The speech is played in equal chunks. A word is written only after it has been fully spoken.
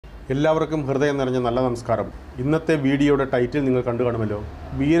എല്ലാവർക്കും ഹൃദയം നിറഞ്ഞ നല്ല നമസ്കാരം. ഇന്നത്തെ വീഡിയോയുടെ ടൈറ്റിൽ നിങ്ങൾ കണ്ടു കാണുമല്ലോ.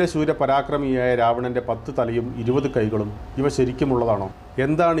 വീരശൂര പരാക്രമിയായ രാവണന്റെ 10 തലയും 20 കൈകളും ഇവ ശരിക്കുമുള്ളതാണോ?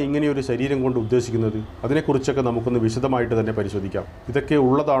 എന്താണ് ഇങ്ങനെയൊരു ശരീരം കൊണ്ട് ഉദ്ദേശിക്കുന്നത്? അതിനെക്കുറിച്ചൊക്കെ നമുക്കൊന്ന് വിശദമായിട്ട് തന്നെ പരിശോധിക്കാം. ഇതൊക്കെ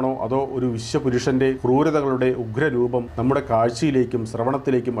ഉള്ളതാണോ അതോ ഒരു വിശ്വപുരുഷന്റെ ക്രൂരതകളുടെ ഉഗ്രരൂപം നമ്മുടെ കാഴ്ചയിലേക്കും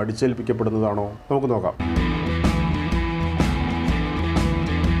ശ്രവണത്തിലേക്കും അടിച്ചേൽപ്പിക്കപ്പെടുന്നതാണോ? നമുക്ക് നോക്കാം.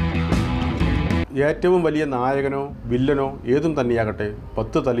 ഏറ്റവും വലിയ നായകനോ വില്ലനോ ഏതും തന്നെയാകട്ടെ,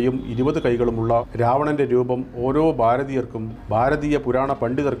 10 തലയും 20 കൈകളുമുള്ള രാവണന്റെ രൂപം ഓരോ ഭാരതീയർക്കും ഭാരതീയ പുരാണ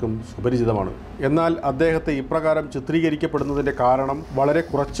പണ്ഡിതർക്കും സുപരിചിതമാണ്. എന്നാൽ അദ്ദേഹത്തെ ഇപ്രകാരം ചിത്രീകരിക്കപ്പെടുന്നതിന്റെ കാരണം വളരെ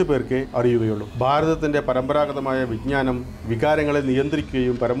കുറച്ചു പേർക്കേ അറിയുകയുള്ളൂ. ഭാരതത്തിന്റെ പരമ്പരാഗതമായ വിജ്ഞാനം വികാരങ്ങളെ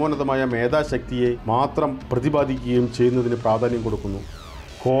നിയന്ത്രിക്കുകയും പരമോന്നതമായ മേധാശക്തിയെ മാത്രം പ്രതിപാദിക്കുകയും ചെയ്യുന്നതിന് പ്രാധാന്യം കൊടുക്കുന്നു.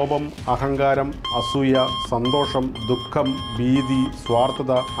 കോപം, അഹങ്കാരം, അസൂയ, സന്തോഷം, ദുഃഖം, ഭീതി,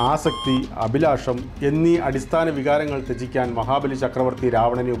 സ്വാർത്ഥത, ആസക്തി, അഭിലാഷം എന്നീ അടിസ്ഥാന വികാരങ്ങൾ ത്യജിക്കാൻ മഹാബലി ചക്രവർത്തി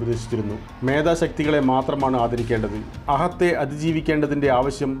രാവണനെ ഉപദേശിച്ചിരുന്നു. മേധാശക്തികളെ മാത്രമാണ് ആദരിക്കേണ്ടത്. അഹത്തെ അതിജീവിക്കേണ്ടതിന്റെ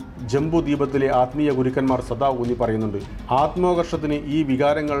ആവശ്യം ജംബുദ്വീപത്തിലെ ആത്മീയ ഗുരുക്കന്മാർ സദാ ഊന്നി പറയുന്നുണ്ട്. ആത്മോകർഷത്തിന് ഈ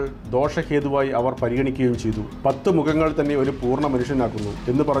വികാരങ്ങൾ ദോഷഹേതുവായി അവർ പരിഗണിക്കുകയും ചെയ്തു. 10 മുഖങ്ങൾ തന്നെ ഒരു പൂർണ്ണ മനുഷ്യനാക്കുന്നു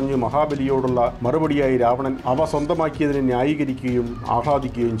എന്ന് പറഞ്ഞു മഹാബലിയോടുള്ള മറുപടിയായി രാവണൻ അവ സ്വന്തമാക്കിയതിനെ ന്യായീകരിക്കുകയും ആഹ്ലാദിക്കുകയും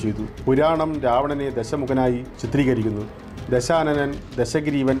ചെയ്തു. പുരാണം രാവണനെ ദശമുഖനായി ചിത്രീകരിക്കുന്നു. ദശാനനൻ,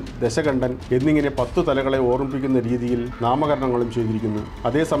 ദശഗ്രീവൻ, ദശകണ്ഠൻ എന്നിങ്ങനെ 10 തലകളെ ഓർമ്മിപ്പിക്കുന്ന രീതിയിൽ നാമകരണങ്ങളും ചെയ്തിരിക്കുന്നു.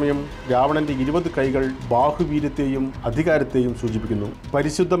 അതേസമയം രാവണന്റെ 20 കൈകൾ ബാഹുവീര്യത്തെയും അധികാരത്തെയും സൂചിപ്പിക്കുന്നു.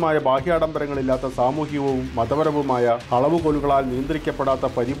 പരിശുദ്ധമായ ബാഹ്യാഡംബരങ്ങളില്ലാത്ത സാമൂഹികവും മതപരവുമായ അളവുകോലുകളാൽ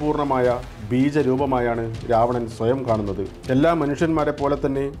നിയന്ത്രിക്കപ്പെടാത്ത പരിപൂർണമായ ബീജരൂപമായാണ് രാവണൻ സ്വയം കാണുന്നത്. എല്ലാ മനുഷ്യന്മാരെ പോലെ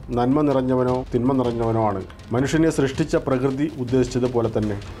തന്നെ നന്മ നിറഞ്ഞവനോ തിന്മ നിറഞ്ഞവനോ ആണ്. മനുഷ്യനെ സൃഷ്ടിച്ച പ്രകൃതി ഉദ്ദേശിച്ചതുപോലെ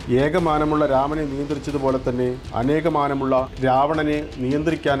തന്നെ ഏകമാനമുള്ള രാമനെ നിയന്ത്രിച്ചതുപോലെ തന്നെ അനേകമാനമുള്ള രാവണനെ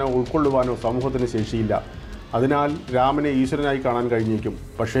നിയന്ത്രിക്കാനോ ഉൾക്കൊള്ളുവാനോ സമൂഹത്തിന് ശേഷിയില്ല. അതിനാൽ രാമനെ ഈശ്വരനായി കാണാൻ കഴിഞ്ഞേക്കും.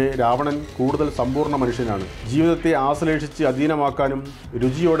 പക്ഷേ രാവണൻ കൂടുതൽ സമ്പൂർണ്ണ മനുഷ്യനാണ്. ജീവിതത്തെ ആശ്ലേഷിച്ച് അധീനമാക്കാനും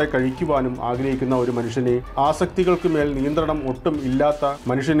രുചിയോടെ കഴിക്കുവാനും ആഗ്രഹിക്കുന്ന ഒരു മനുഷ്യനെ, ആസക്തികൾക്കുമേൽ നിയന്ത്രണം ഒട്ടും ഇല്ലാത്ത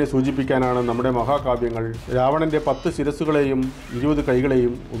മനുഷ്യനെ സൂചിപ്പിക്കാനാണ് നമ്മുടെ മഹാകാവ്യങ്ങൾ രാവണന്റെ 10 ശിരസ്സുകളെയും 20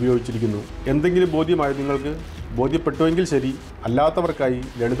 കൈകളെയും ഉപയോഗിച്ചിരിക്കുന്നു. എന്തെങ്കിലും ബോധ്യമായോ നിങ്ങൾക്ക്? ബോധ്യപ്പെട്ടുവെങ്കിൽ ശരി, അല്ലാത്തവർക്കായി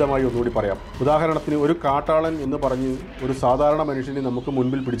ലളിതമായി ഒന്നുകൂടി പറയാം. ഉദാഹരണത്തിന്, ഒരു കാട്ടാളൻ എന്ന് പറഞ്ഞ് ഒരു സാധാരണ മനുഷ്യനെ നമുക്ക്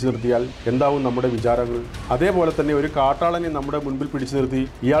മുൻപിൽ പിടിച്ചു നിർത്തിയാൽ എന്താവും നമ്മുടെ വിചാരങ്ങൾ? അതേപോലെ തന്നെ ഒരു കാട്ടാളനെ നമ്മുടെ മുൻപിൽ പിടിച്ചു നിർത്തി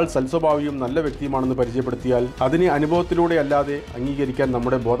ഇയാൾ സൽസ്വഭാവിയും നല്ല വ്യക്തിയുമാണെന്ന് പരിചയപ്പെടുത്തിയാൽ അതിനെ അനുഭവത്തിലൂടെ അല്ലാതെ അംഗീകരിക്കാൻ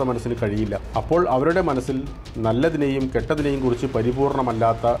നമ്മുടെ ബോധമനസ്സിന് കഴിയില്ല. അപ്പോൾ അവരുടെ മനസ്സിൽ നല്ലതിനെയും കെട്ടതിനെയും കുറിച്ച്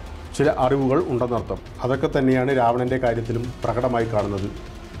പരിപൂർണമല്ലാത്ത ചില അറിവുകൾ ഉണ്ടെന്നർത്ഥം. അതൊക്കെ തന്നെയാണ് രാവണന്റെ കാര്യത്തിലും പ്രകടമായി കാണുന്നത്.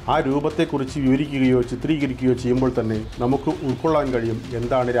 ആ രൂപത്തെക്കുറിച്ച് വിവരിക്കുകയോ ചിത്രീകരിക്കുകയോ ചെയ്യുമ്പോൾ തന്നെ നമുക്ക് ഉൾക്കൊള്ളാൻ കഴിയും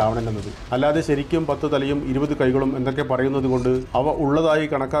എന്താണ് രാവണൻ എന്നത്. അല്ലാതെ ശരിക്കും 10 തലയും 20 കൈകളും എന്നൊക്കെ പറയുന്നത് കൊണ്ട് അവ ഉള്ളതായി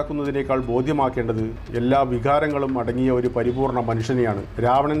കണക്കാക്കുന്നതിനേക്കാൾ ബോധ്യമാക്കേണ്ടത് എല്ലാ വികാരങ്ങളും അടങ്ങിയ ഒരു പരിപൂർണ മനുഷ്യനെയാണ്.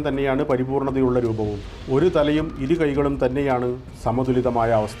 രാവണൻ തന്നെയാണ് പരിപൂർണതയുള്ള രൂപവും. ഒരു തലയും 2 കൈകളും തന്നെയാണ് സമതുലിതമായ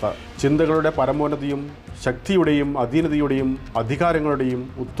അവസ്ഥ. ചിന്തകളുടെ പരമോന്നതിയും ശക്തിയുടെയും അധീനതയുടെയും അധികാരങ്ങളുടെയും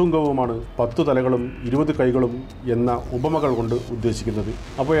ഉത്തുംഗവുമാണ് 10 തലകളും 20 കൈകളും എന്ന ഉപമകൾ കൊണ്ട് ഉദ്ദേശിക്കുന്നത്.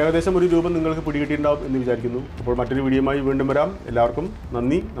 അപ്പോൾ ഏകദേശം ഒരു രൂപം നിങ്ങൾക്ക് പിടികിട്ടിയിട്ടുണ്ടാവും എന്ന് വിചാരിക്കുന്നു. അപ്പോൾ മറ്റൊരു വീഡിയോയുമായി വീണ്ടും വരാം. എല്ലാവർക്കും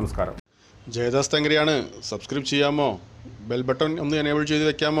നന്ദി, നമസ്കാരം. ജയദാസ് തങ്കരെയാണ്. സബ്സ്ക്രൈബ് ചെയ്യാമോ? ബെൽ ബട്ടൺ ഒന്ന് എനേബിൾ ചെയ്ത്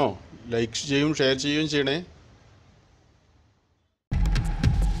വെക്കാമോ? ലൈക്ക് ചെയ്യും ഷെയർ ചെയ്യുകയും ചെയ്യണേ.